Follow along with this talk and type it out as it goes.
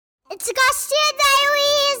It's Garcia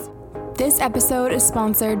Diaries! This episode is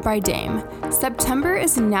sponsored by Dame. September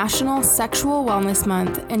is National Sexual Wellness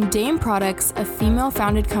Month, and Dame Products, a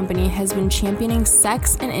female-founded company, has been championing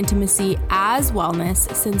sex and intimacy as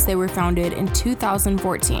wellness since they were founded in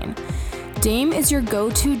 2014. Dame is your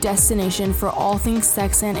go-to destination for all things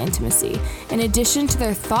sex and intimacy. In addition to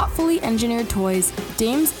their thoughtfully engineered toys,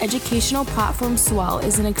 Dame's educational platform Swell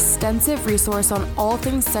is an extensive resource on all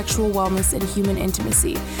things sexual wellness and human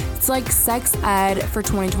intimacy. It's like sex ed for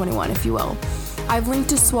 2021, if you will. I've linked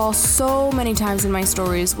to Swell so many times in my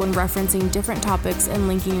stories when referencing different topics and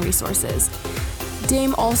linking resources.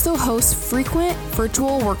 Dame also hosts frequent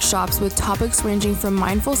virtual workshops with topics ranging from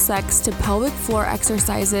mindful sex to pelvic floor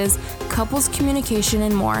exercises, couples communication,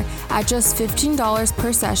 and more at just $15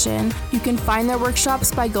 per session. You can find their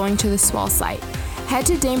workshops by going to the Swell site. Head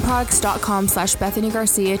to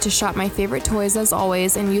dameproducts.com/BethanyGarcia to shop my favorite toys as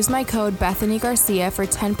always and use my code BethanyGarcia for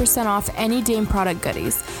 10% off any Dame product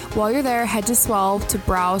goodies. While you're there, head to Swell to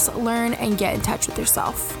browse, learn, and get in touch with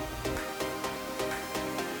yourself.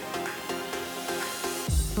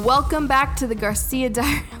 Welcome back to the Garcia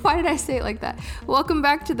Diaries. Why did I say it like that? Welcome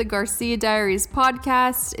back to the Garcia Diaries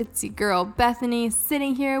podcast. It's your girl, Bethany,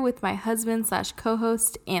 sitting here with my husband /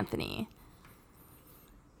 co-host, Anthony.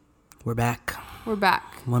 We're back.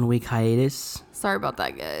 1 week hiatus. Sorry about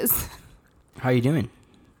that, guys. How are you doing?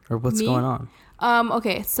 Or what's going on?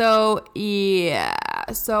 Okay, so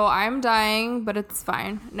I'm dying, but it's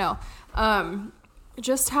fine. No.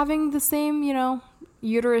 Just having the same,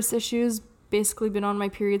 uterus issues. Basically been on my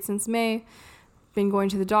period since May, been going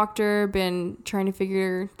to the doctor, been trying to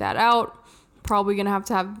figure that out, probably gonna have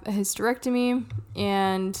to have a hysterectomy,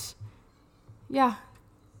 and yeah,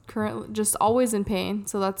 currently just always in pain,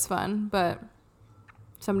 so that's fun, but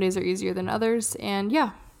some days are easier than others, and yeah,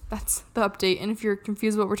 that's the update. And if you're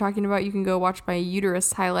confused what we're talking about, you can go watch my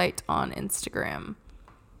uterus highlight on Instagram.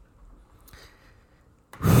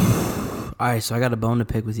 Alright, so I got a bone to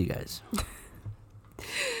pick with you guys.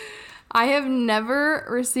 I have never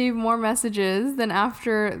received more messages than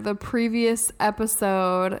after the previous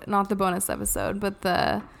episode, not the bonus episode, but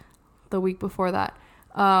the week before that.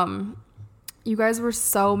 You guys were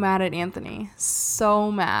so mad at Anthony.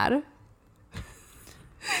 So mad.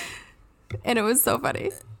 And it was so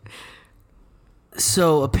funny.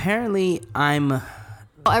 So apparently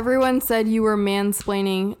everyone said you were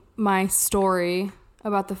mansplaining my story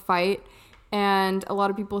about the fight, and a lot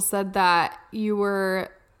of people said that you were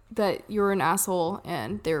an asshole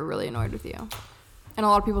and they were really annoyed with you. And a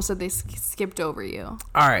lot of people said they skipped over you.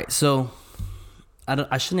 All right, so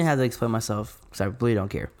I shouldn't have to explain myself because I really don't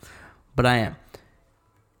care, but I am.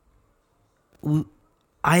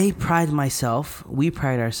 We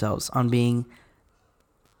pride ourselves on being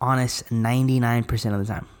honest 99% of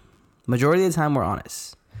the time. Majority of the time, we're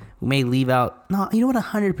honest. We may leave out,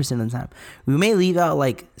 100% of the time. We may leave out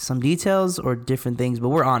like some details or different things, but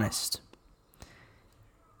we're honest.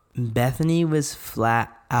 Bethany was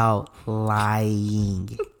flat out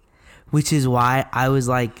lying, which is why I was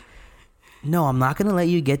like, no, I'm not going to let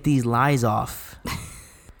you get these lies off.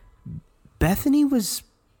 Bethany was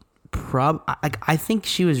I think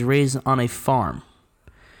she was raised on a farm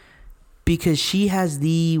because she has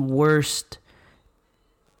the worst,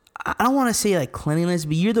 I don't want to say like cleanliness,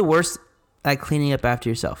 but you're the worst at cleaning up after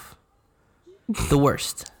yourself. The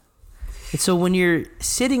worst. And so when you're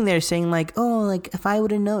sitting there saying like, oh, like if I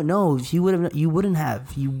would have known, no, if you would have, you wouldn't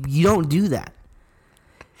have. You don't do that.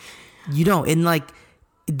 You don't. And like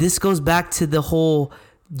this goes back to the whole,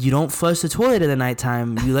 you don't flush the toilet at the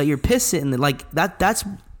nighttime. You let your piss sit in the, like that. That's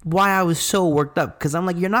why I was so worked up, because I'm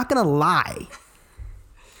like, you're not gonna lie.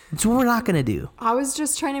 It's what we're not gonna do. I was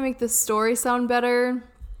just trying to make the story sound better.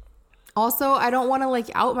 Also, I don't want to like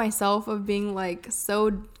out myself of being like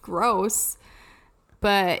so gross.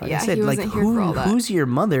 But like yeah, he wasn't here for all that. Who's your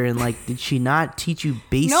mother? And like, did she not teach you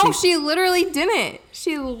basic? No, she literally didn't.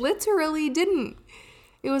 She literally didn't.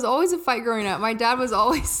 It was always a fight growing up. My dad was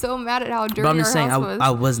always so mad at how dirty our house was. I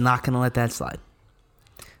was not going to let that slide.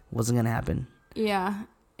 Wasn't going to happen. Yeah.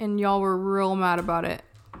 And y'all were real mad about it.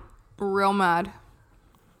 Real mad.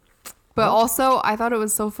 But also, I thought it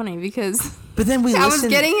was so funny because but then I was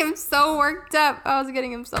getting him so worked up.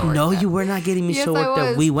 No, you were not getting me so worked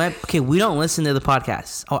up. We don't listen to the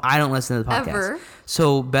podcast. Oh, I don't listen to the podcast. Ever.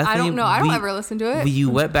 So, Bethany, I don't know. I don't ever listen to it. You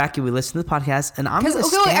went back and we listened to the podcast, and I'm going to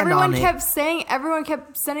stand on it. Everyone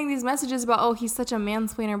kept sending these messages about, oh, he's such a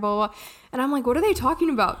mansplainer, blah, blah, blah. And I'm like, what are they talking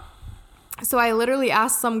about? So I literally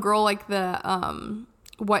asked some girl like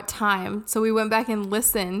what time. So we went back and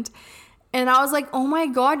listened. And I was like, oh my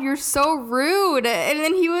God, you're so rude. And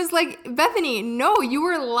then he was like, Bethany, no, you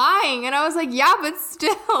were lying. And I was like, yeah, but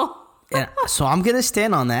still. And so I'm going to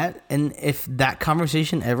stand on that. And if that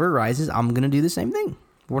conversation ever arises, I'm going to do the same thing.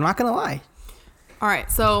 We're not going to lie. All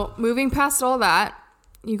right. So moving past all that,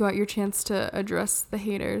 you got your chance to address the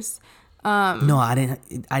haters. No, I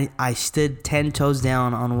didn't. I stood 10 toes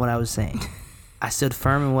down on what I was saying. I stood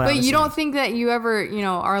firm in what I was saying. But you don't think that you ever,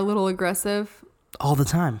 are a little aggressive? All the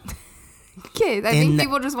time. Okay. I think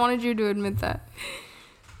people just wanted you to admit that.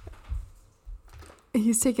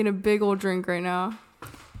 He's taking a big old drink right now.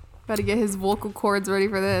 Got to get his vocal cords ready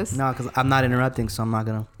for this. No, because I'm not interrupting, so I'm not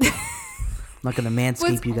gonna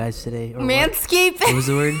manscape you guys today. Or manscape? What was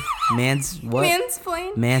the word? What?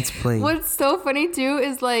 Mansplain? Mansplain. What's so funny too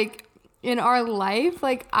is like in our life,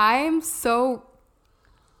 like I'm so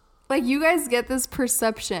like you guys get this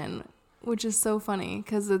perception, which is so funny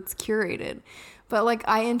because it's curated. But like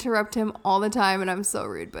I interrupt him all the time, and I'm so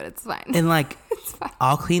rude, but it's fine. And like it's fine.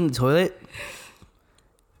 I'll clean the toilet.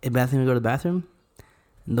 And Bethany will go to the bathroom,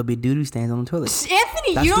 and there'll be doo-doo stains on the toilet.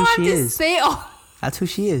 Anthony, that's you don't have to say all. That's who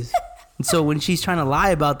she is. And so when she's trying to lie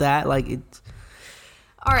about that, like it's.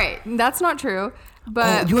 All right, that's not true.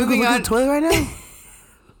 But you want to go look at the toilet right now?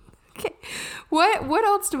 Okay. What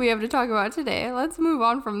else do we have to talk about today? Let's move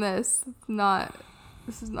on from this.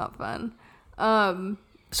 This is not fun.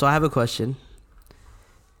 So I have a question.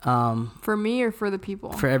 For me or for the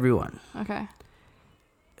people? For everyone. Okay.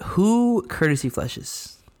 Who courtesy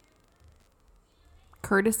flushes?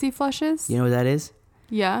 Courtesy flushes? You know what that is?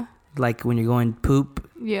 Yeah. Like when you're going poop.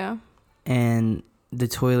 Yeah. And the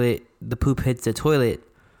poop hits the toilet.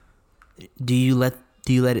 Do you let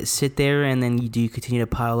it sit there and then do you continue to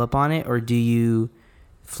pile up on it, or do you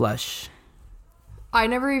flush? I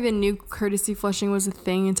never even knew courtesy flushing was a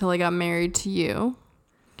thing until I got married to you.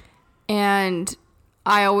 And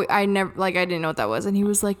I never, like, I didn't know what that was. And he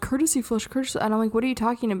was like, courtesy flush. And I'm like, what are you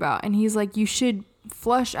talking about? And he's like, you should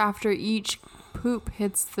flush after each poop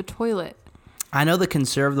hits the toilet. I know the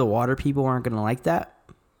conserve the water people aren't going to like that.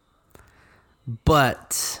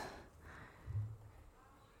 But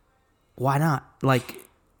why not? Like,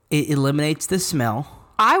 it eliminates the smell.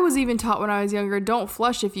 I was even taught when I was younger, don't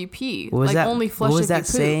flush if you pee. What was like, that? Only flush if you poop. What was that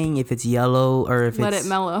saying? If it's yellow or if let it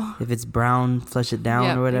mellow. If it's brown, flush it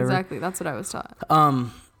down or whatever. Exactly. That's what I was taught.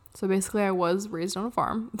 So basically, I was raised on a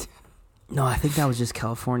farm. No, I think that was just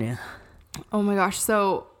California. Oh my gosh.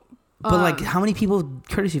 So. But like, how many people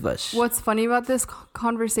courtesy flush? What's funny about this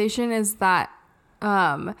conversation is that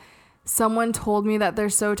someone told me that they're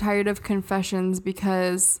so tired of confessions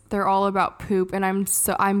because they're all about poop, and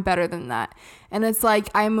I'm better than that. And it's like,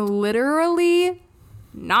 I'm literally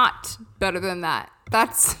not better than that.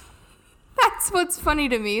 That's what's funny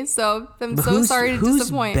to me. So I'm so sorry to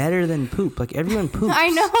disappoint. Who's better than poop? Like, everyone poops. I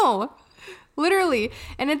know. Literally.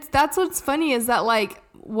 And that's what's funny is that, like,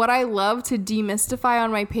 what I love to demystify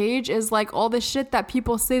on my page is like all the shit that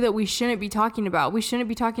people say that we shouldn't be talking about. We shouldn't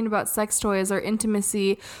be talking about sex toys or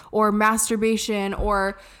intimacy or masturbation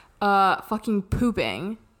or fucking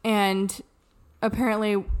pooping. And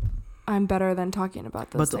apparently I'm better than talking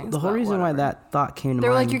about those things. But the whole reason why that thought came to mind.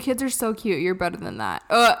 They're like, your kids are so cute. You're better than that.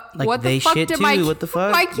 Like, what the fuck shit did too? What the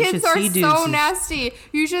fuck? My kids are so nasty.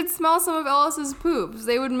 You should smell some of Ellis's poops.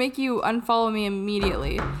 They would make you unfollow me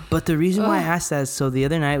immediately. But the reason why I asked that is, so the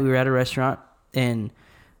other night we were at a restaurant and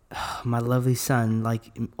my lovely son,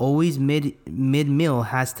 like, always mid-meal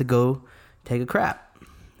has to go take a crap.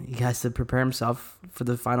 He has to prepare himself for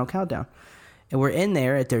the final countdown. And we're in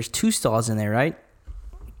there. There's 2 stalls in there, right?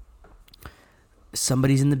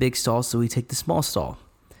 Somebody's in the big stall, so we take the small stall.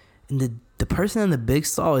 And the person in the big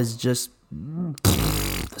stall is just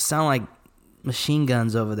sound like machine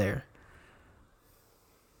guns over there.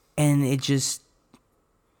 And it just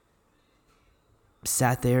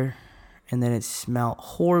sat there, and then it smelled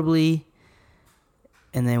horribly.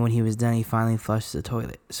 And then when he was done, he finally flushed the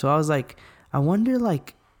toilet. So I was like, I wonder,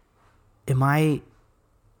 like, am I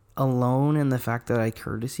alone in the fact that I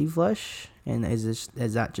courtesy flush? And is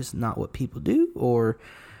that just not what people do, or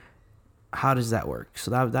how does that work? So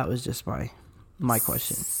that was just my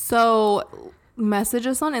question. So message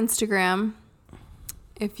us on Instagram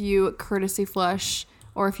if you courtesy flush,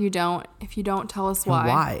 or if you don't. If you don't, tell us why. And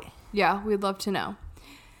why? Yeah, we'd love to know.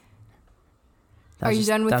 Are you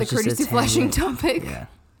done with the courtesy flushing topic? Yeah.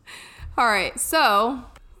 All right. So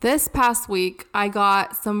this past week, I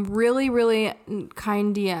got some really, really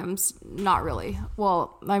kind DMs. Not really.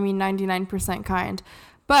 Well, I mean, 99% kind.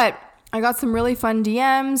 But I got some really fun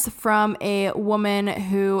DMs from a woman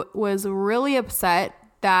who was really upset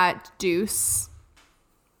that Deuce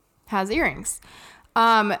has earrings.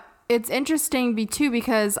 It's interesting, too,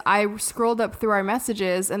 because I scrolled up through our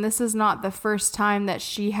messages, and this is not the first time that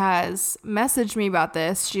she has messaged me about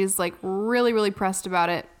this. She's, like, really, really pressed about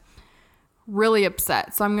it. really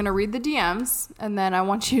upset. So I'm going to read the DMs and then I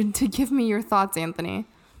want you to give me your thoughts, Anthony.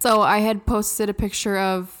 So I had posted a picture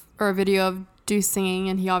of, or a video of Deuce singing,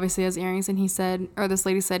 and he obviously has earrings, and he said, or this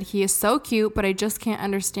lady said, he is so cute, but I just can't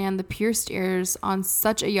understand the pierced ears on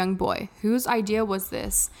such a young boy. Whose idea was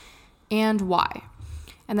this and why?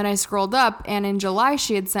 And then I scrolled up, and in July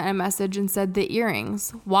she had sent a message and said, the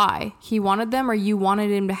earrings, why? He wanted them or you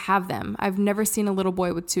wanted him to have them? I've never seen a little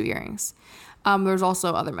boy with 2 earrings. There's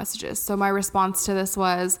also other messages. So my response to this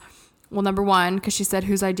was, well, number one, because she said,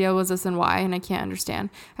 whose idea was this and why? And I can't understand.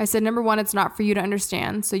 I said, number one, it's not for you to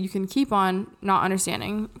understand, so you can keep on not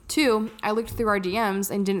understanding. 2, I looked through our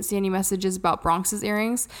DMs and didn't see any messages about Bronx's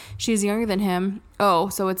earrings. She's younger than him. Oh,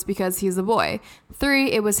 so it's because he's a boy.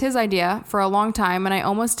 3, it was his idea for a long time, and I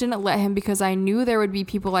almost didn't let him because I knew there would be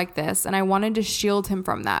people like this, and I wanted to shield him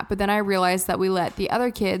from that. But then I realized that we let the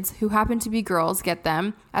other kids, who happen to be girls, get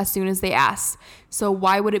them as soon as they asked. So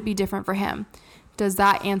why would it be different for him? Does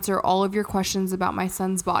that answer all of your questions about my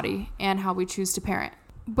son's body and how we choose to parent?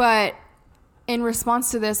 But in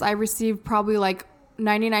response to this, I received probably like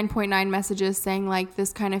 99.9 messages saying like,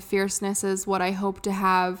 this kind of fierceness is what I hope to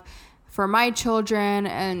have for my children,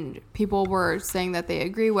 and people were saying that they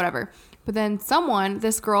agree, whatever. But then someone,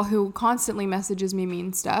 this girl who constantly messages me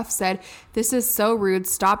mean stuff, said, this is so rude.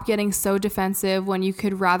 Stop getting so defensive when you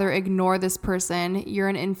could rather ignore this person. You're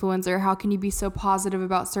an influencer. How can you be so positive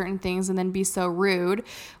about certain things and then be so rude?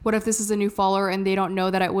 What if this is a new follower and they don't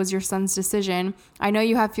know that it was your son's decision? I know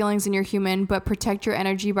you have feelings and you're human, but protect your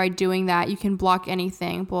energy by doing that. You can block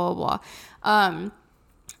anything, blah, blah, blah.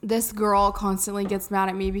 This girl constantly gets mad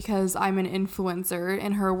at me because I'm an influencer,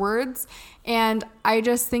 in her words. And I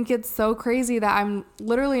just think it's so crazy that I'm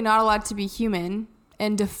literally not allowed to be human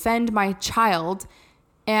and defend my child.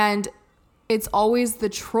 And it's always the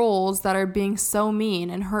trolls that are being so mean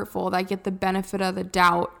and hurtful that get the benefit of the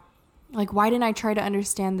doubt. Like, why didn't I try to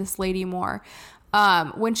understand this lady more?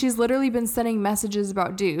 When she's literally been sending messages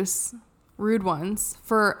about Deuce, rude ones,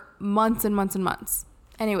 for months and months and months.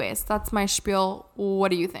 Anyways, that's my spiel.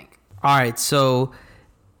 What do you think? All right, so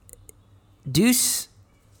Deuce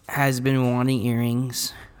has been wanting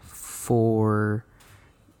earrings for...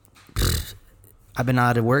 I've been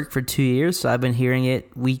out of work for 2 years, so I've been hearing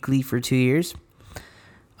it weekly for 2 years.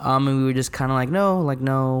 And we were just kind of like,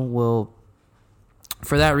 no. Well,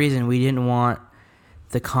 for that reason, we didn't want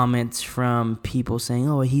the comments from people saying,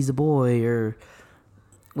 oh, he's a boy, or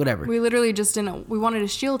whatever. We literally just didn't... We wanted to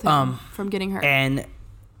shield him from getting hurt. And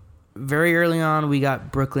very early on, we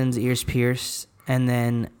got Brooklyn's ears pierced, and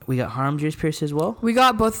then we got Harlem's ears pierced as well. We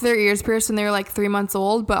got both of their ears pierced when they were like 3 months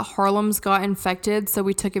old, but Harlem's got infected, so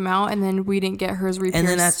we took him out, and then we didn't get hers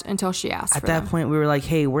re-pierced until she asked for them. At that point, we were like,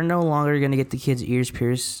 hey, we're no longer going to get the kids' ears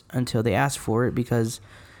pierced until they ask for it, because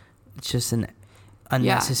it's just an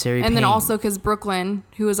unnecessary pain. And then also because Brooklyn,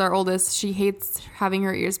 who is our oldest, she hates having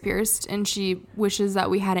her ears pierced, and she wishes that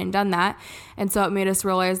we hadn't done that. And so it made us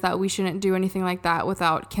realize that we shouldn't do anything like that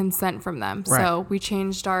without consent from them. Right. So we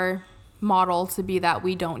changed our model to be that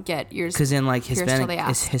we don't get ears pierced. Because in like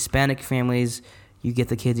Hispanic families, you get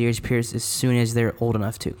the kids' ears pierced as soon as they're old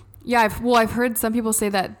enough to. Yeah, I've heard some people say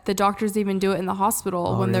that the doctors even do it in the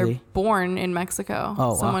hospital when they're born in Mexico.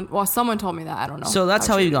 Oh, someone told me that. I don't know. So that's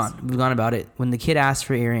how we've gone. We've gone about it. When the kid asked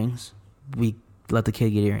for earrings, we let the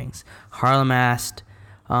kid get earrings. Harlem asked,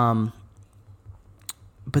 but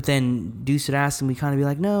then Deuce would ask, and we kind of be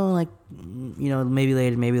like, no, like, maybe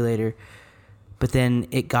later. But then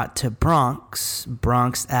it got to Bronx.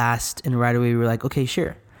 Bronx asked, and right away we were like, okay,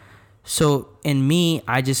 sure. So in me,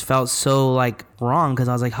 I just felt so like wrong, because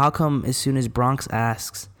I was like, how come as soon as Bronx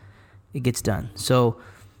asks, it gets done? So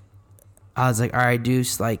I was like, all right,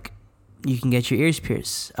 Deuce, like, you can get your ears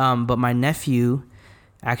pierced. But my nephew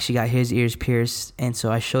actually got his ears pierced, and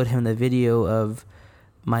so I showed him the video of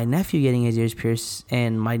my nephew getting his ears pierced,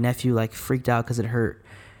 and my nephew like freaked out because it hurt.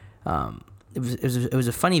 It was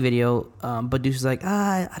a funny video, but Deuce was like,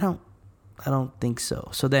 I don't think so.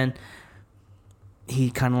 So then he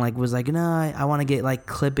kind of like was like, no, I want to get like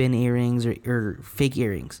clip-in earrings or fake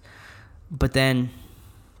earrings. But then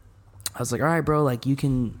I was like, all right, bro, like you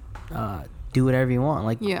can do whatever you want.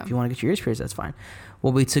 Like if you want to get your ears pierced, that's fine.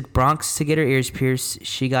 Well, we took Bronx to get her ears pierced.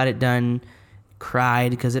 She got it done,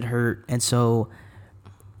 cried because it hurt. And so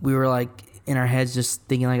we were like in our heads just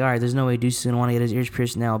thinking like, all right, there's no way Deuce is going to want to get his ears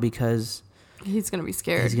pierced now, because he's going to be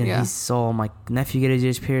scared. He saw my nephew get his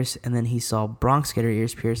ears pierced, and then he saw Bronx get her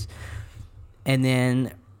ears pierced. And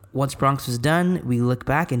then once Bronx was done, we look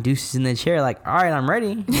back and Deuce is in the chair like, all right, I'm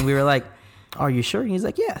ready. And we were like, are you sure? And he's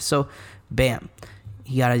like, yeah. So bam,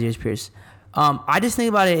 he got his ears pierced. I just think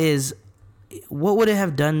about it is, what would it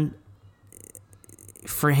have done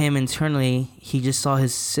for him internally, he just saw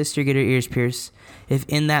his sister get her ears pierced. If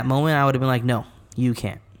in that moment I would have been like, no, you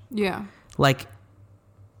can't. Yeah. Like,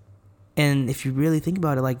 and if you really think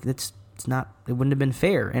about it, like, it wouldn't have been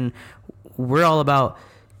fair. And we're all about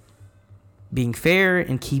being fair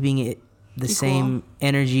and keeping it the Equal. same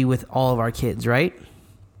energy with all of our kids, right?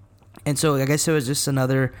 And so I guess it was just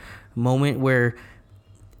another moment where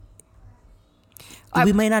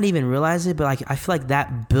we may not even realize it, but like I feel like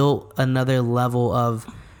that built another level of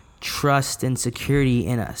trust and security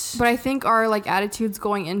in us. But I think our like attitudes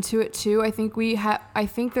going into it too, I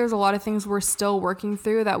think there's a lot of things we're still working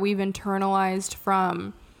through that we've internalized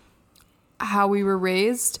from how we were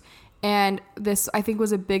raised. And this, I think,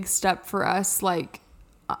 was a big step for us, like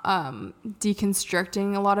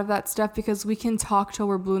deconstructing a lot of that stuff, because we can talk till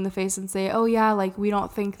we're blue in the face and say, oh yeah, like we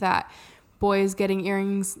don't think that boys getting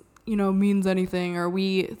earrings, means anything, or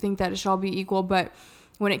we think that it should all be equal. But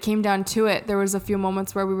when it came down to it, there was a few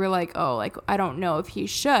moments where we were like, oh, like I don't know if he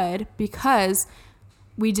should, because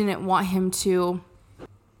we didn't want him to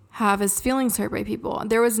have his feelings hurt by people.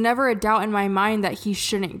 There was never a doubt in my mind that he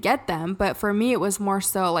shouldn't get them, but for me it was more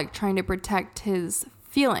so like trying to protect his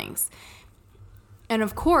feelings. And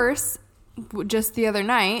of course, just the other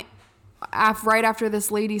night, right after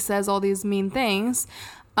this lady says all these mean things,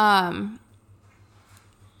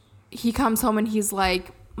 he comes home and he's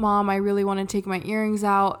like, Mom, I really want to take my earrings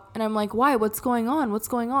out. And I'm like, why? What's going on? What's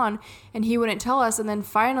going on? And he wouldn't tell us. And then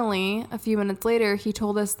finally, a few minutes later, he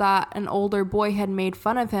told us that an older boy had made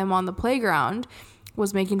fun of him on the playground,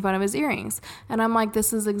 was making fun of his earrings. And I'm like,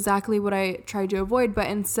 this is exactly what I tried to avoid. But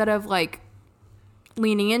instead of like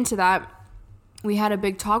leaning into that, we had a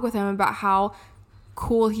big talk with him about how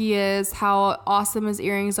cool he is, how awesome his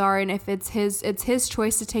earrings are, and if it's his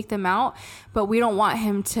choice to take them out, but we don't want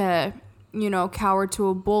him to, cower to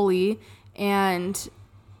a bully, and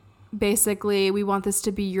basically we want this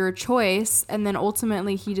to be your choice. And then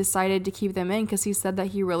ultimately he decided to keep them in because he said that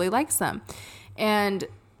he really likes them. And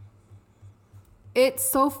it's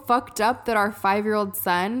so fucked up that our 5-year-old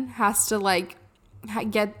son has to like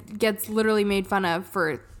gets literally made fun of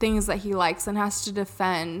for things that he likes and has to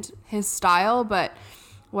defend his style. But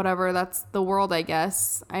whatever, that's the world, I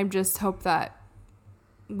guess. I just hope that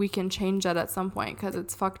we can change that at some point, because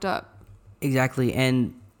it's fucked up. Exactly.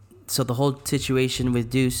 And so the whole situation with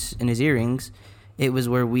Deuce and his earrings, it was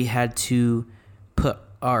where we had to put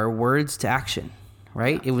our words to action,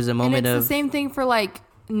 right? It was a moment and it's the same thing for like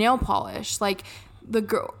nail polish. Like the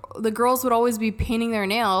girls would always be painting their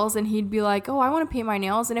nails, and he'd be like, oh, I want to paint my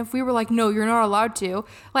nails. And if we were like, no, you're not allowed to,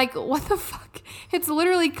 like, what the fuck? It's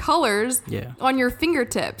literally colors on your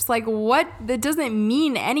fingertips. Like, what? That doesn't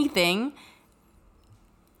mean anything.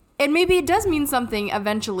 And maybe it does mean something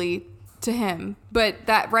eventually to him, but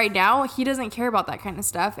that right now he doesn't care about that kind of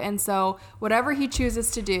stuff. And so whatever he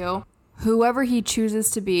chooses to do, whoever he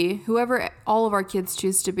chooses to be, whoever all of our kids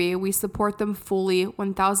choose to be, we support them fully,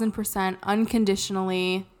 1000%,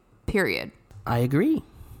 unconditionally, period. I agree.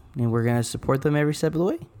 And we're going to support them every step of the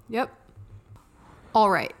way. Yep.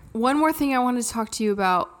 All right. One more thing I wanted to talk to you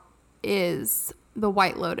about is The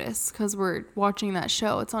White Lotus, because we're watching that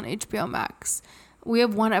show. It's on HBO Max. We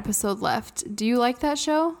have 1 episode left. Do you like that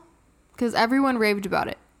show? Because everyone raved about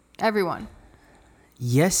it. Everyone.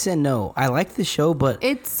 Yes and no. I like the show, but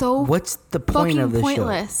it's so what's the point of the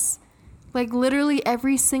pointless. Show? Like literally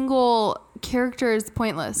every single character is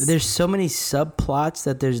pointless. There's so many subplots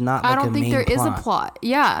that there's not like a main plot. I don't think there is a plot.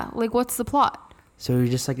 Yeah. Like what's the plot? So you're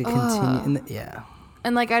just like a continue. Yeah.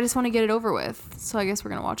 And like I just want to get it over with. So I guess we're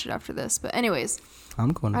going to watch it after this. But anyways.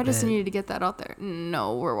 I'm going to bed. I just needed to get that out there.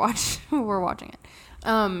 No, we're watching it.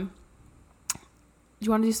 Do you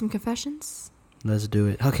want to do some confessions? Let's do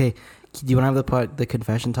it. Okay. Do you want to have the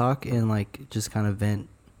confession talk and like just kind of vent,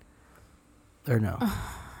 or no?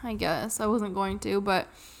 I guess I wasn't going to, but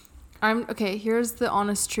okay. Here's the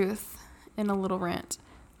honest truth in a little rant.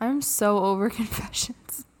 I'm so over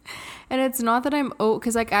confessions, and it's not that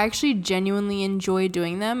because like I actually genuinely enjoy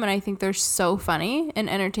doing them, and I think they're so funny and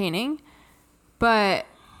entertaining, but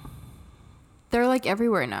they're like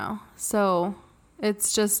everywhere now, so it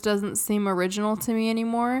just doesn't seem original to me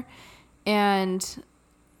anymore, and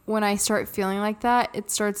when I start feeling like that, it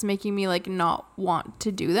starts making me like not want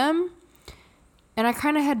to do them. And I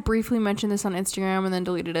kind of had briefly mentioned this on Instagram and then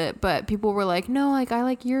deleted it, but people were like, no, like I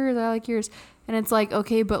like yours. And it's like,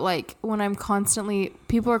 okay, but like when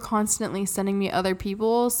people are constantly sending me other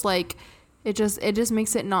people's, like it just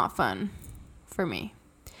makes it not fun for me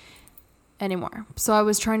anymore. So I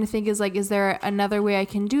was trying to think is there another way I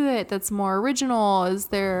can do it that's more original? Is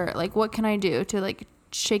there like, what can I do to like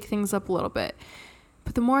shake things up a little bit?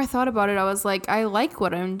 But the more I thought about it, I was like, I like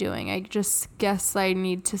what I'm doing. I just guess I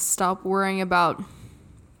need to stop worrying about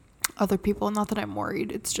other people. Not that I'm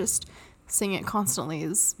worried. It's just seeing it constantly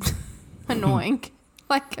is annoying.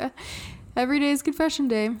 Like every day is confession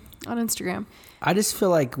day on Instagram. I just feel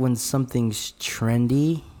like when something's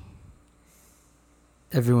trendy,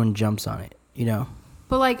 everyone jumps on it, you know?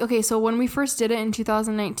 But like, okay, so when we first did it in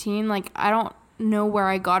 2019, like, I don't know where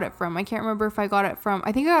I got it from. I can't remember if I got it from,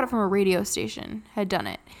 I think I got it from a radio station had done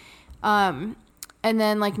it. And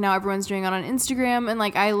then like now everyone's doing it on Instagram, and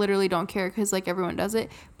like I literally don't care because like everyone does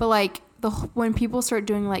it. But like when people start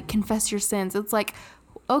doing like confess your sins, it's like,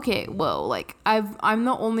 okay, whoa, like I'm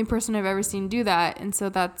the only person I've ever seen do that, and so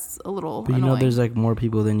that's a little But you annoying. know there's like more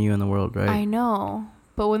people than you in the world, right? I know.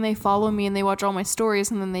 But when they follow me and they watch all my stories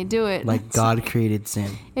and then they do it. Like God created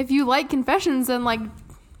sin. If you like confessions, then like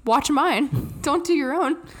watch mine. Don't do your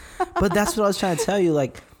own. But that's what I was trying to tell you.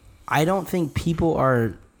 Like, I don't think people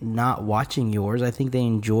are not watching yours. I think they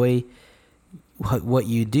enjoy what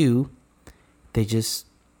you do. They just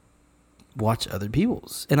watch other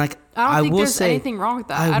people's. And like, I don't think will there's say, anything wrong with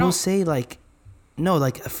that. I will say like, no,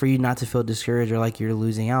 like for you not to feel discouraged or like you're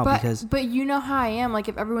losing out because. But you know how I am. Like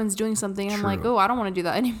if everyone's doing something, I'm like, oh, I don't want to do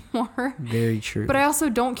that anymore. Very true. But I also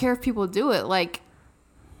don't care if people do it. Like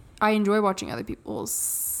I enjoy watching other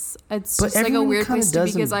people's. It's just like a weird place to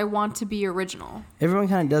be because I want to be original. Everyone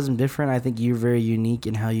kind of does them different. I think you're very unique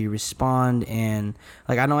in how you respond. And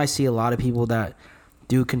like, I know I see a lot of people that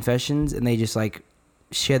do confessions and they just like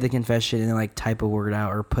share the confession and then like type a word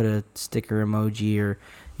out or put a sticker emoji or,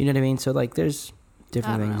 you know what I mean? So like there's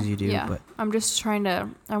different things you do. Yeah. But I'm just trying to,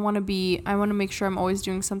 I want to make sure I'm always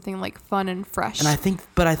doing something like fun and fresh. And I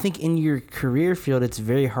think in your career field, it's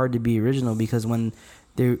very hard to be original because when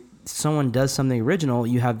someone does something original,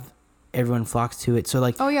 you have everyone flocks to it. So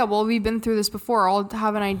like, oh yeah, well we've been through this before. I'll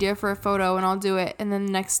have an idea for a photo and I'll do it, and then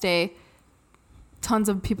the next day tons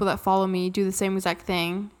of people that follow me do the same exact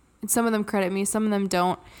thing, and some of them credit me, some of them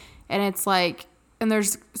don't. And it's like, and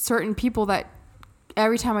there's certain people that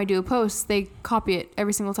every time I do a post they copy it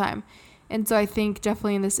every single time. And so I think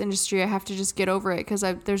definitely in this industry I have to just get over it because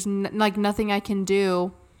there's like nothing I can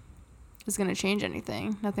do is going to change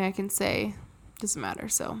anything. Nothing I can say doesn't matter.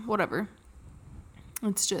 So whatever.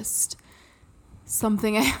 It's just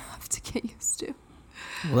something I have to get used to.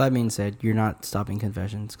 Well, that being said, you're not stopping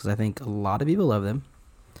confessions because I think a lot of people love them.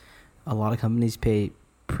 A lot of companies pay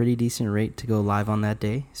pretty decent rate to go live on that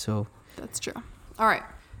day. So that's true. All right.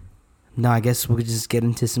 Now I guess we'll just get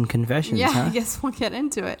into some confessions. Yeah, huh? I guess we'll get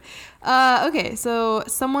into it. Okay, so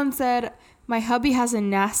someone said, my hubby has a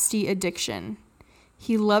nasty addiction.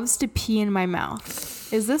 He loves to pee in my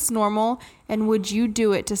mouth. Is this normal? And would you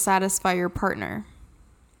do it to satisfy your partner?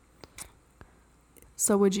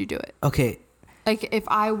 So would you do it? Okay. Like if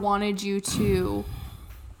I wanted you to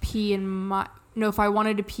pee in if I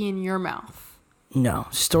wanted to pee in your mouth. No.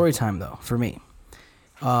 Story time though, for me.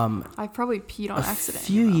 I probably peed on accident. A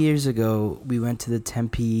few years ago, we went to the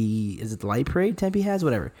Tempe, is it the light parade Tempe has?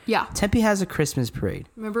 Whatever. Yeah. Tempe has a Christmas parade.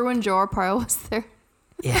 Remember when Joe Arpaio was there?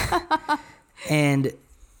 Yeah. And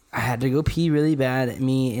I had to go pee really bad.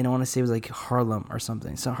 And I want to say it was like Harlem or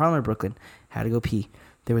something. So Harlem or Brooklyn, had to go pee.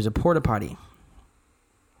 There was a porta potty.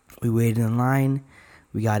 We waited in line.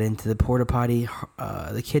 We got into the porta potty.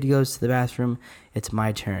 The kid goes to the bathroom. It's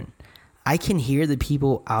my turn. I can hear the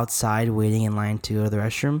people outside waiting in line to go to the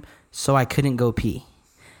restroom, so I couldn't go pee.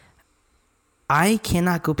 I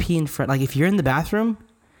cannot go pee in front. Like, if you're in the bathroom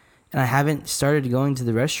and I haven't started going to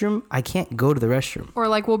the restroom, I can't go to the restroom. Or,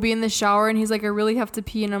 like, we'll be in the shower, and he's like, I really have to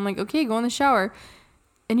pee. And I'm like, okay, go in the shower.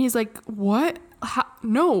 And he's like, what?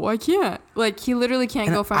 No, I can't. Like, he literally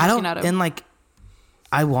can't go if I'm looking at him. And, like,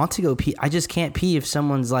 I want to go pee. I just can't pee if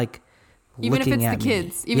someone's, like, even if it's the me.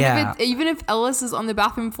 kids. Even if Ellis is on the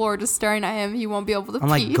bathroom floor just staring at him, he won't be able to pee. I'm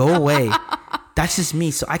like, go away. That's just me.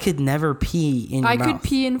 So I could never pee in your mouth. I could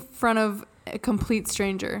pee in front of a complete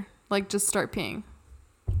stranger. Like, just start peeing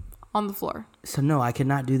on the floor. So, no, I could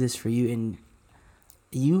not do this for you. And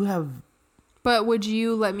you have... But would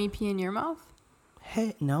you let me pee in your mouth?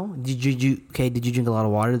 Hey, no. Did you drink a lot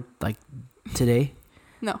of water, like, today?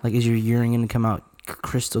 No. Like, is your urine going to come out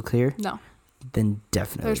crystal clear? No. Then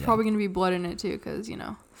definitely. There's probably going to be blood in it too, because, you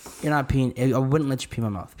know. You're not peeing. I wouldn't let you pee in my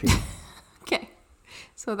mouth, period. Okay.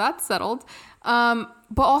 So that's settled. But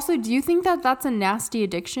also, do you think that that's a nasty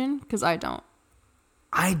addiction? Because I don't.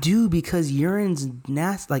 I do, because urine's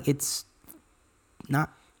nasty. Like, it's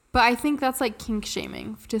not. But I think that's like kink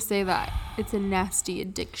shaming to say that it's a nasty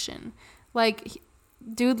addiction. Like,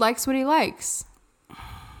 dude likes what he likes.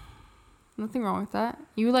 Nothing wrong with that.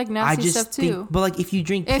 You like nasty stuff too. But like, if you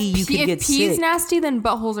drink pee, you could get sick. If pee's nasty, then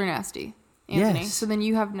buttholes are nasty. Anthony. Yes. So then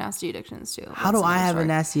you have nasty addictions too. How do I have a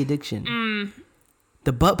nasty addiction?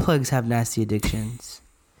 The butt plugs have nasty addictions.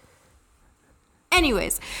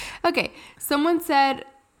 Anyways, okay. Someone said,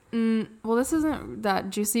 well, this isn't that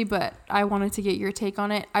juicy, but I wanted to get your take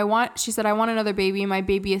on it. She said, I want another baby. My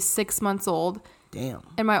baby is 6 months old. Damn.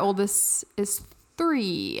 And my oldest is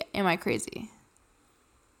 3. Am I crazy?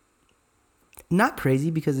 Not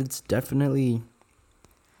crazy, because it's definitely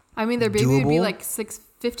I mean, their baby would be doable. like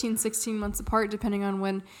 15, 16 months apart, depending on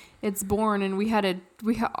when it's born. And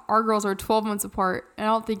our girls are 12 months apart. And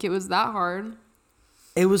I don't think it was that hard.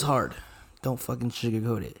 It was hard. Don't fucking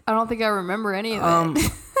sugarcoat it. I don't think I remember any of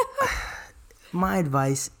it. My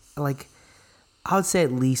advice, like, I would say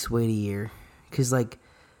at least wait a year. Because, like,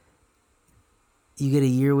 you get a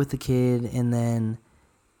year with the kid, and then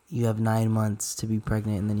you have 9 months to be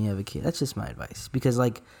pregnant, and then you have a kid. That's just my advice. Because,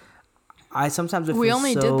 like, We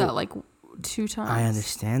only did that, like, 2 times. I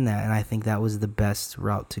understand that, and I think that was the best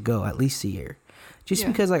route to go. At least a year. Just Yeah.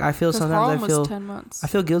 because, like, I feel sometimes Harlem was 10 months. I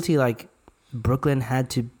feel guilty, like, Brooklyn had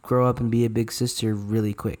to grow up and be a big sister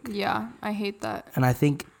really quick. Yeah, I hate that. And I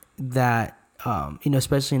think that,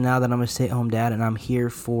 especially now that I'm a stay-at-home dad and I'm here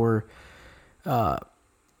for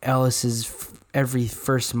Ellis's every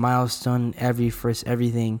first milestone,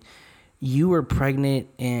 everything. You were pregnant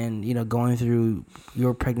and, going through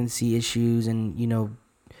your pregnancy issues and,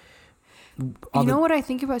 what I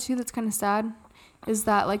think about too that's kind of sad is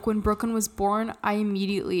that, like, when Brooklyn was born,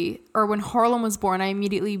 when Harlem was born, I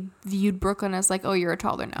immediately viewed Brooklyn as like, oh, you're a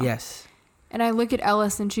toddler now. Yes. And I look at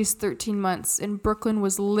Ellis and she's 13 months and Brooklyn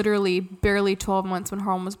was literally barely 12 months when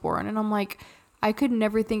Harlem was born. And I'm like, I could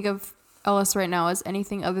never think of Ellis right now as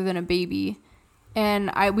anything other than a baby.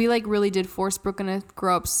 And we like really did force Brooklyn to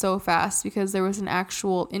grow up so fast because there was an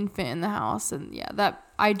actual infant in the house. And yeah, that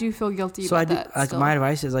I do feel guilty about that. Like, my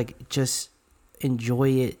advice is, like, just enjoy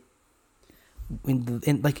it.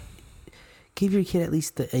 And like, give your kid at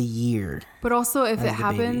least a year. But also, if as it the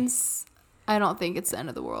happens, I don't think it's the end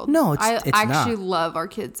of the world. No, it's I actually not. love our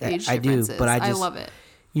kids' age I do, differences. but I love it.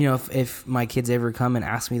 If my kids ever come and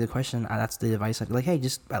ask me the question, that's the advice. I'd be like, hey,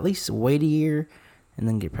 just at least wait a year and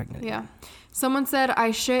then get pregnant. Yeah. Someone said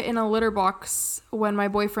I shit in a litter box when my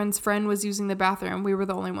boyfriend's friend was using the bathroom. We were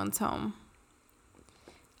the only ones home.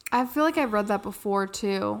 I feel like I've read that before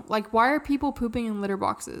too. Like, why are people pooping in litter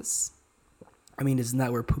boxes? I mean, isn't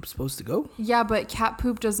that where poop's supposed to go? Yeah, but cat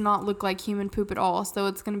poop does not look like human poop at all. So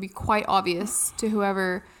it's going to be quite obvious to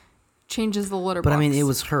whoever changes the litter box. But I mean, it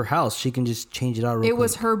was her house. She can just change it out real quick. It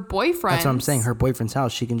was her boyfriend. That's what I'm saying. Her boyfriend's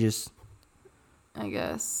house. She can just... I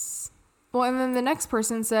guess. Well, and then the next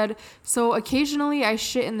person said, so occasionally I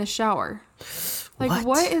shit in the shower. Like,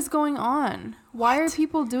 what is going on? Why are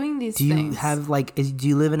people doing these things? Do you have, like... do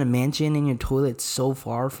you live in a mansion and your toilet's so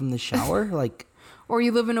far from the shower? Like... Or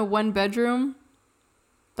you live in a 1-bedroom?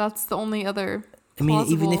 That's the only other I mean,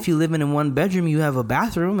 even if you live in a 1-bedroom, you have a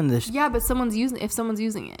bathroom and this. Yeah, but if someone's using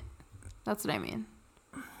it. That's what I mean.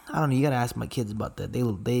 I don't know. You gotta ask my kids about that. They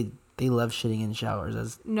love shitting in showers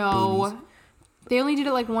as babies. They only did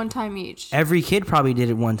it like 1 time each. Every kid probably did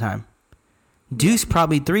it 1 time. Deuce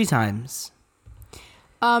probably 3 times.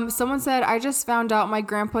 Someone said, I just found out my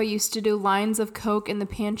grandpa used to do lines of Coke in the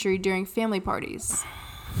pantry during family parties.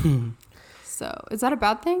 So, is that a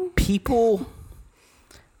bad thing? People,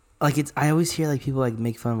 like, I always hear, like, people, like,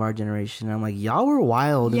 make fun of our generation. I'm like, y'all were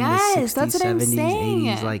wild in the 60s, that's what 70s, I'm saying.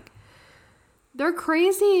 80s. Like, they're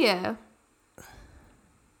crazy.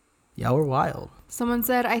 y'all were wild. Someone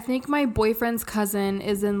said, I think my boyfriend's cousin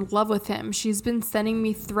is in love with him. She's been sending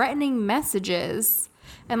me threatening messages.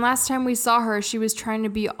 And last time we saw her, she was trying to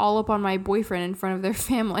be all up on my boyfriend in front of their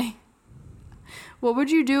family. What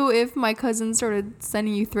would you do if my cousin started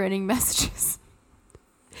sending you threatening messages?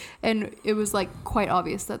 And it was, like, quite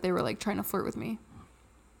obvious that they were, like, trying to flirt with me.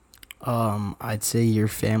 I'd say your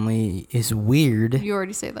family is weird. You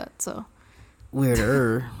already say that, so.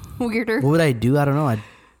 Weirder. Weirder. What would I do? I don't know.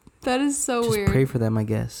 That is so just weird. Pray for them, I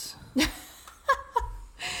guess.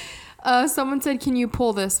 Someone said, can you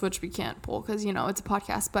pull this? Which we can't pull because, it's a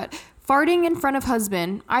podcast. But farting in front of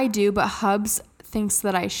husband, I do, but Hubs thinks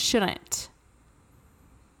that I shouldn't.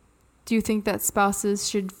 Do you think that spouses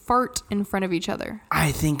should fart in front of each other?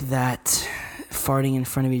 I think that farting in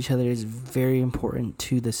front of each other is very important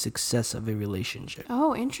to the success of a relationship.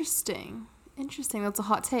 Oh, interesting. Interesting. That's a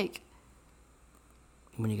hot take.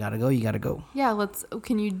 When you gotta go, you gotta go. Yeah,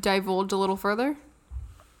 can you divulge a little further?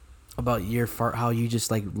 About your fart, how you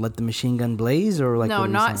just, like, let the machine gun blaze, or like... No,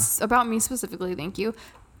 not about me specifically, thank you.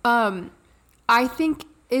 I think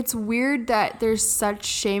it's weird that there's such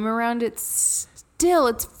shame around it. Still,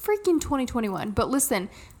 it's freaking 2021. But listen,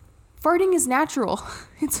 farting is natural.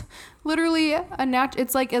 It's Literally,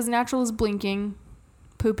 it's like as natural as blinking,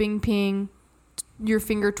 pooping, peeing, your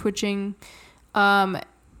finger twitching.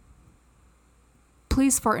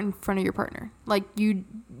 Please fart in front of your partner. Like,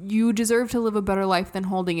 you deserve to live a better life than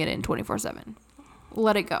holding it in 24/7.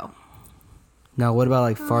 Let it go. Now, what about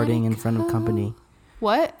like farting in front of company?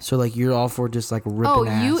 What? So like you're all for just like ripping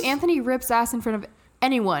ass? Anthony rips ass in front of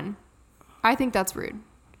anyone. I think that's rude.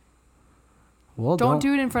 Well, don't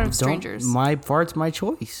do it in front of strangers. My fart's my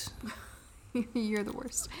choice. You're the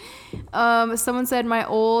worst. Someone said my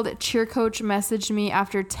old cheer coach messaged me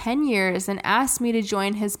after 10 years and asked me to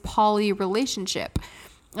join his poly relationship.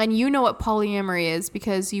 And you know what polyamory is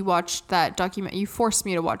because you watched that document. You forced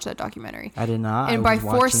me to watch that documentary. I did not. And by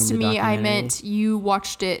forced me, I meant you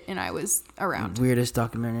watched it and I was around. Weirdest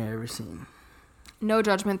documentary I've ever seen. No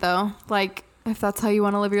judgment though. Like, if that's how you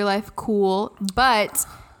want to live your life, cool. But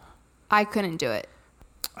I couldn't do it.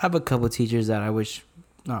 I have a couple of teachers that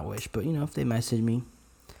but you know, if they message me,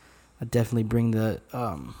 I'd definitely bring the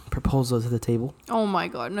proposal to the table. Oh my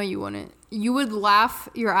God. No, you wouldn't. You would laugh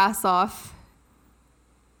your ass off.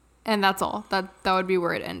 And that's all. That would be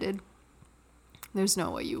where it ended. There's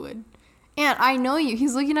no way you would. And I know you.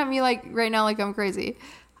 He's looking at me like right now like I'm crazy.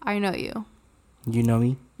 I know you. You know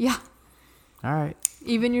me? Yeah. All right.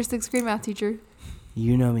 Even your 6th grade math teacher.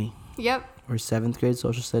 You know me. Yep. Or 7th grade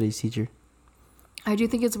social studies teacher. I do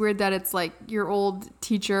think it's weird that it's like your old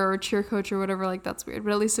teacher or cheer coach or whatever. Like, that's weird.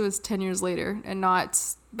 But at least it was 10 years later and not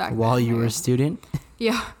back while then. You were a student?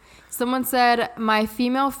 Yeah. Someone said, my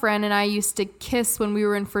female friend and I used to kiss when we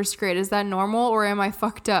were in 1st grade. Is that normal or am I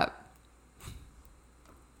fucked up?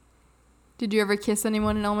 Did you ever kiss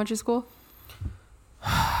anyone in elementary school?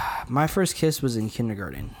 My first kiss was in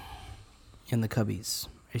kindergarten. In the cubbies.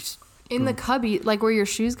 In the cubby? Like where your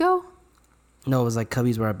shoes go? No, it was like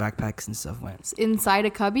cubbies where our backpacks and stuff went. Inside a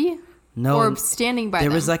cubby? No. Or standing by them?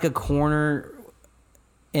 There was like a corner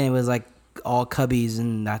and it was like all cubbies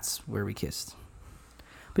and that's where we kissed.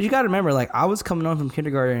 But you got to remember, like, I was coming on from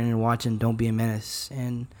kindergarten and watching Don't Be a Menace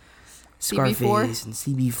and Scarface CB4? and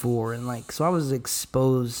CB4. And, like, so I was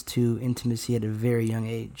exposed to intimacy at a very young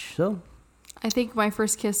age. So I think my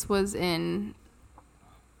first kiss was my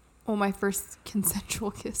first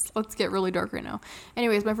consensual kiss. Let's get really dark right now.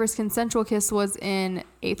 Anyways, my first consensual kiss was in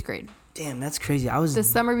 8th grade. Damn, that's crazy. I was the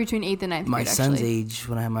summer between 8th and 9th grade, my son's age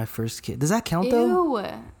when I had my first kiss. Does that count, though? Ew.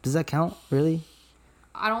 Does that count? Really?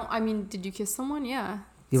 Did you kiss someone? Yeah.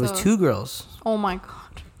 It was 2 girls. Oh my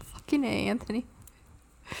God. Fucking A, Anthony.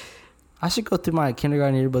 I should go through my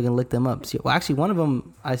kindergarten yearbook and look them up. See, well, actually, one of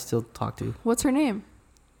them I still talk to. What's her name?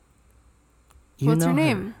 What's her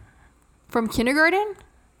name? From kindergarten?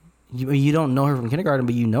 You don't know her from kindergarten,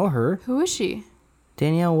 but you know her. Who is she?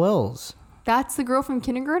 Danielle Wells. That's the girl from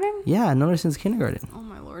kindergarten? Yeah, I known her since kindergarten. Oh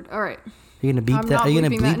my Lord. All right. You're gonna beep that? Are you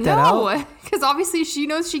gonna bleep that out? No, because obviously she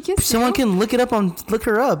knows she kissed Someone can look it up look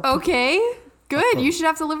her up. Okay. Good. You should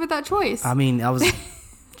have to live with that choice. I mean, I was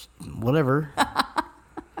whatever.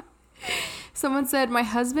 Someone said, my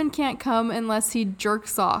husband can't come unless he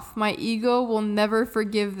jerks off. My ego will never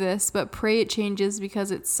forgive this, but pray it changes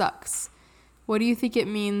because it sucks. What do you think it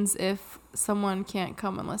means if someone can't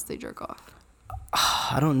come unless they jerk off?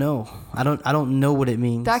 I don't know. I don't know what it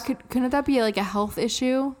means. Couldn't that be like a health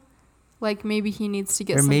issue? Like maybe he needs to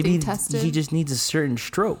get something tested. Maybe he just needs a certain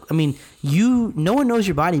stroke. I mean, no one knows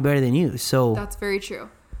your body better than you, so that's very true.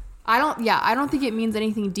 I don't think it means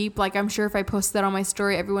anything deep. Like I'm sure if I posted that on my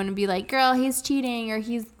story, everyone would be like, "Girl, he's cheating," or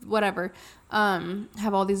 "He's whatever."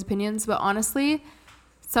 Have all these opinions, but honestly,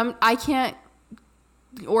 I can't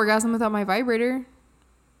orgasm without my vibrator.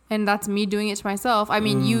 And that's me doing it to myself. I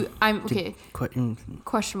mean, I'm okay.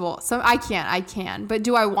 Questionable. So I can. But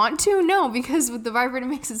do I want to? No, because with the vibrator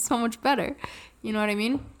makes it so much better. You know what I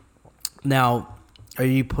mean? Now, are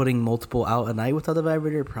you putting multiple out a night without the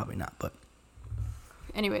vibrator? Probably not, but.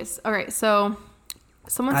 Anyways, all right. So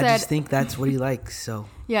someone said. I just think that's what he likes. So.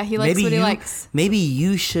 Yeah, he likes what he likes. Maybe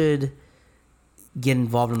you should get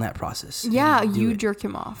involved in that process. Yeah, you jerk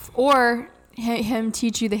him off. Or him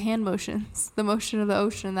teach you the hand motions, the motion of the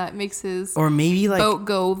ocean that makes his boat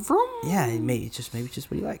go vroom. Yeah, maybe just what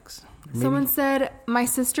he likes. Someone said, my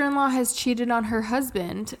sister-in-law has cheated on her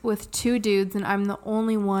husband with 2 dudes and I'm the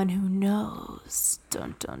only one who knows.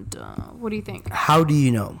 Dun dun dun. What do you think? How do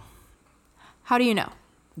you know?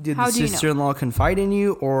 Did the sister-in-law confide in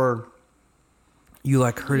you, or you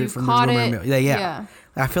like heard it from the rumor mill? Yeah.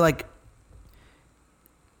 I feel like.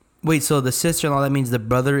 Wait, so the sister-in-law, that means the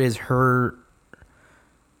brother is her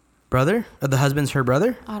brother? Or the husband's her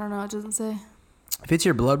brother? I don't know. It doesn't say. If it's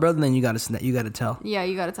your blood brother, then you gotta tell. Yeah,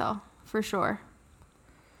 you gotta tell. For sure.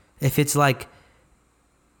 If it's like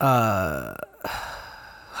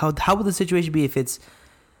How would the situation be if it's?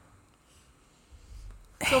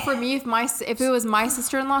 So for me, if it was my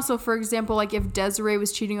sister-in-law, so for example, like if Desiree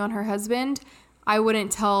was cheating on her husband, I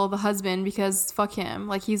wouldn't tell the husband because fuck him.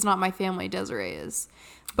 Like he's not my family. Desiree is.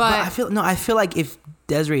 But I feel like if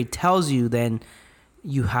Desiree tells you, then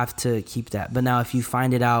you have to keep that. But now if you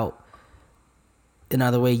find it out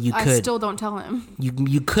another way, you could. I still don't tell him.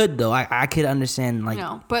 You could though. I could understand like.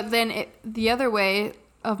 No, but then the other way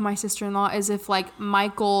of my sister-in-law is if like when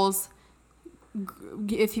Michael,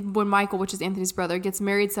 which is Anthony's brother, gets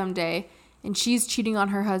married someday and she's cheating on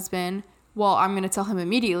her husband, well, I'm going to tell him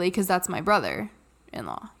immediately because that's my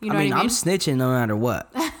brother-in-law. You know what I mean? I'm snitching no matter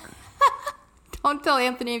what. Don't tell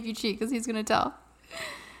Anthony if you cheat because he's going to tell.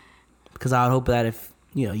 Because I would hope that if,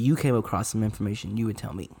 you came across some information, you would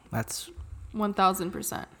tell me. That's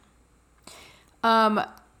 1,000%.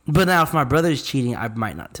 But now if my brother's cheating, I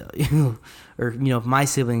might not tell you. Or, if my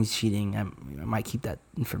sibling's cheating, I might keep that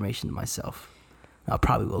information to myself. I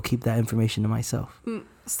probably will keep that information to myself.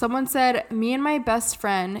 Someone said, me and my best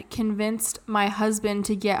friend convinced my husband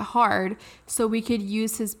to get hard so we could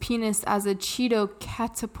use his penis as a Cheeto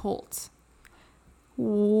catapult.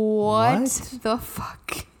 What the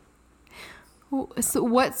fuck? So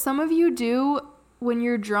what some of you do when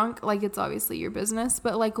you're drunk, like it's obviously your business,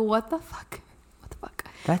 but like what the fuck? What the fuck?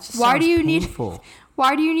 That just sounds painful.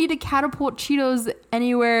 Why do you need to catapult Cheetos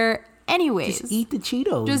anywhere anyways? Just eat the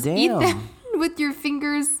Cheetos. Just Damn. eat them with your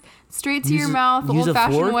fingers straight to your mouth, the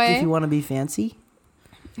old-fashioned way. If you want to be fancy.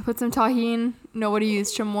 Put some tahini. Nobody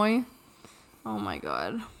used chamoy. Oh my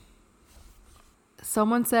god.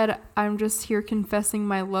 Someone said, I'm just here confessing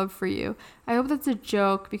my love for you. I hope that's a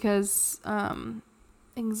joke because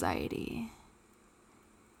anxiety.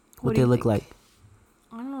 What they look like?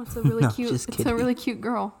 I don't know. It's a really cute. It's a really cute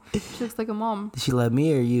girl. She looks like a mom. Does she love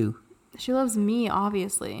me or you? She loves me,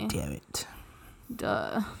 obviously. Damn it.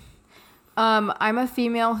 Duh. I'm a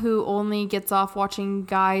female who only gets off watching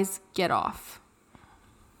guys get off.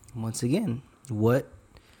 Once again, what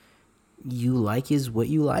you like is what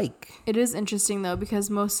you like. It is interesting though because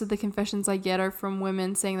most of the confessions I get are from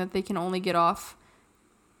women saying that they can only get off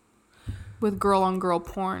with girl on girl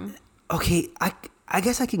porn. Okay, I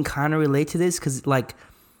guess I can kind of relate to this because like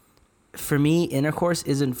for me intercourse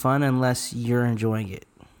isn't fun unless you're enjoying it.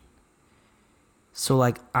 So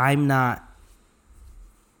like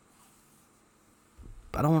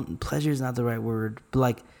pleasure is not the right word, but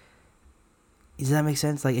like, does that make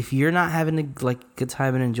sense? Like, if you're not having a good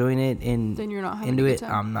time and enjoying it, and then you're not having into a good it,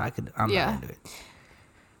 time. I'm not into it.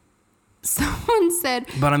 Someone said,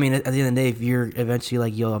 but I mean, at the end of the day, if you're eventually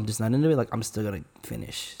like, yo, I'm just not into it, like, I'm still gonna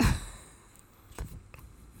finish.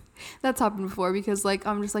 That's happened before because like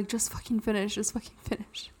I'm just like, just fucking finish.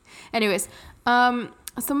 Anyways,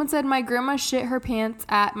 someone said my grandma shit her pants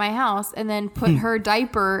at my house and then put her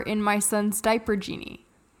diaper in my son's diaper genie.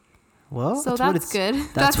 Well, so that's good.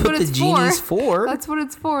 That's what the genie's for. That's what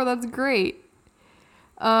it's for. That's great.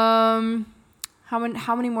 How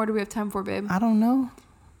many more do we have time for, babe? I don't know.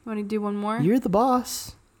 You want to do one more? You're the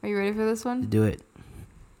boss. Are you ready for this one? Do it.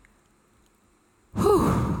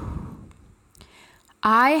 Whew.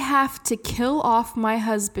 I have to kill off my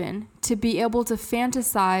husband to be able to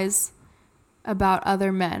fantasize about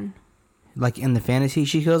other men. Like in the fantasy,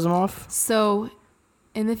 she kills him off? So,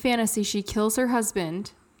 in the fantasy, she kills her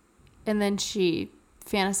husband, and then she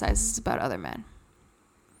fantasizes about other men.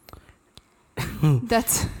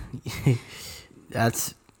 That's...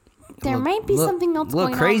 There might be something else going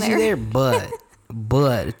on there. A little crazy there, but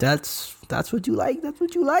that's what you like. That's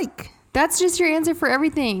what you like. That's just your answer for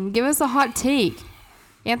everything. Give us a hot take.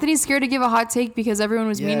 Anthony's scared to give a hot take because everyone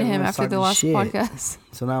was mean to him after the last podcast.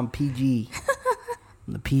 So now I'm PG.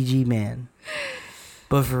 I'm the PG man.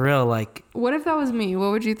 But for real, like... What if that was me?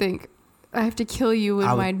 What would you think? I have to kill you in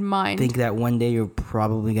my mind. I think that one day you're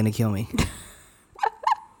probably going to kill me.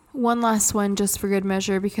 One last one just for good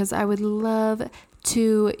measure because I would love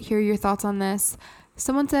to hear your thoughts on this.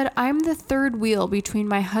 Someone said, I'm the third wheel between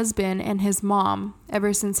my husband and his mom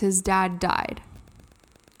ever since his dad died.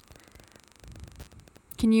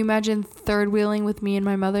 Can you imagine third wheeling with me and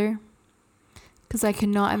my mother? Because I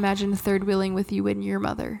cannot imagine third wheeling with you and your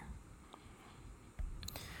mother.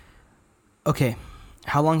 Okay.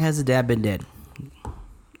 How long has the dad been dead?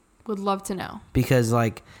 Would love to know. Because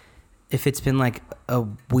like, if it's been like a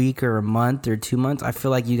week or a month or 2 months, I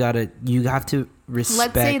feel like you have to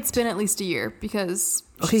respect. Let's say it's been at least a year because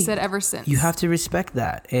she said ever since. You have to respect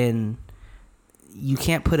that. And you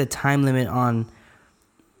can't put a time limit on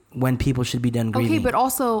when people should be done grieving. Okay, but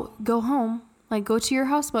also go home. Like, go to your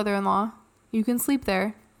house, mother-in-law. You can sleep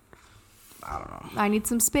there. I don't know. I need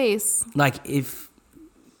some space. Like, if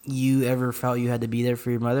you ever felt you had to be there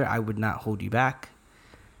for your mother, I would not hold you back.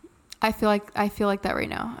 I feel like that right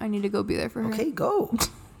now. I need to go be there for her. Okay, go.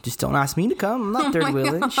 Just don't ask me to come. I'm not third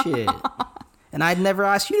wheeling. Shit. And I'd never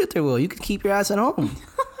ask you to third wheel. You could keep your ass at home.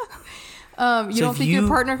 You don't think your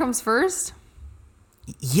partner comes first?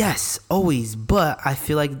 Yes, always. But I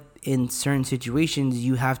feel like in certain situations,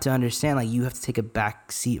 you have to understand, like, you have to take a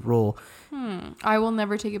back seat role. I will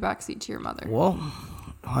never take a back seat to your mother. Well,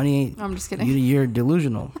 honey, I'm just kidding. You're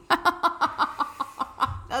delusional.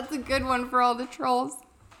 That's a good one for all the trolls.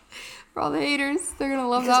 For all the haters. They're going to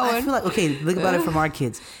love that one. I feel like, okay, look about it from our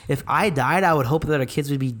kids. If I died, I would hope that our kids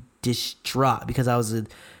would be distraught because I was a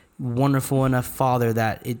wonderful enough father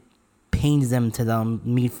that it pains me to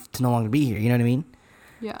no longer be here. You know what I mean?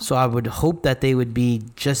 Yeah. So I would hope that they would be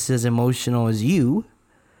just as emotional as you,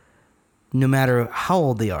 no matter how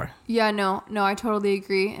old they are. Yeah, no, I totally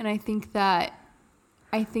agree. And I think that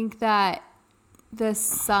the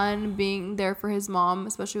son being there for his mom,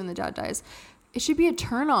 especially when the dad dies, it should be a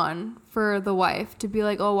turn on for the wife to be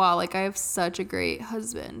like, oh wow, like I have such a great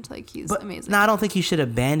husband. Like he's amazing. No, I don't think you should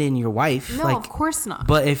abandon your wife. No, of course not.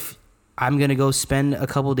 But if I'm going to go spend a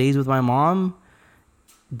couple days with my mom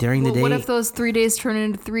during the day. What if those 3 days turn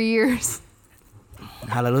into 3 years?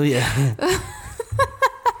 Hallelujah.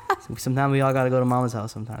 Sometimes we all got to go to mama's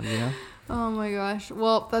house sometimes, you know? Oh my gosh.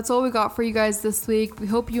 Well, that's all we got for you guys this week. We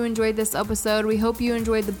hope you enjoyed this episode. We hope you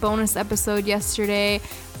enjoyed the bonus episode yesterday.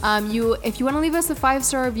 If you want to leave us a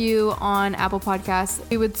 5-star review on Apple Podcasts,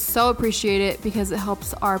 we would so appreciate it because it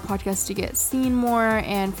helps our podcast to get seen more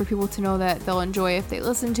and for people to know that they'll enjoy if they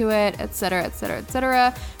listen to it, etc., etc.,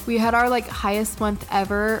 etc. We had our highest month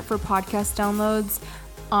ever for podcast downloads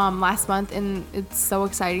last month, and it's so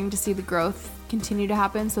exciting to see the growth continue to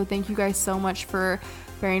happen. So thank you guys so much for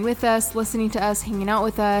bearing with us, listening to us, hanging out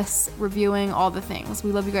with us, reviewing, all the things.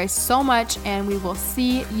 We love you guys so much, and we will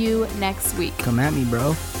see you next week. Come at me,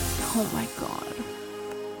 bro. Oh my God.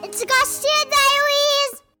 It's Garcia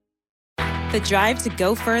Diaries! The drive to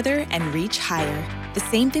go further and reach higher. The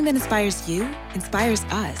same thing that inspires you inspires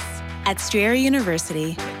us. At Strayer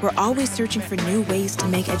University, we're always searching for new ways to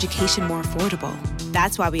make education more affordable.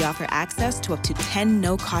 That's why we offer access to up to 10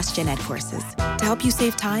 no-cost gen ed courses to help you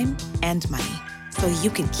save time and money, so you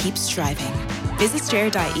can keep striving. Visit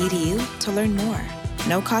strayer.edu to learn more.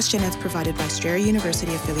 No-cost gen eds provided by Strayer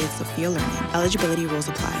University affiliate Sophia Learning. Eligibility rules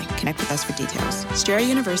apply. Connect with us for details. Strayer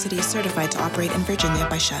University is certified to operate in Virginia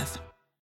by Chev.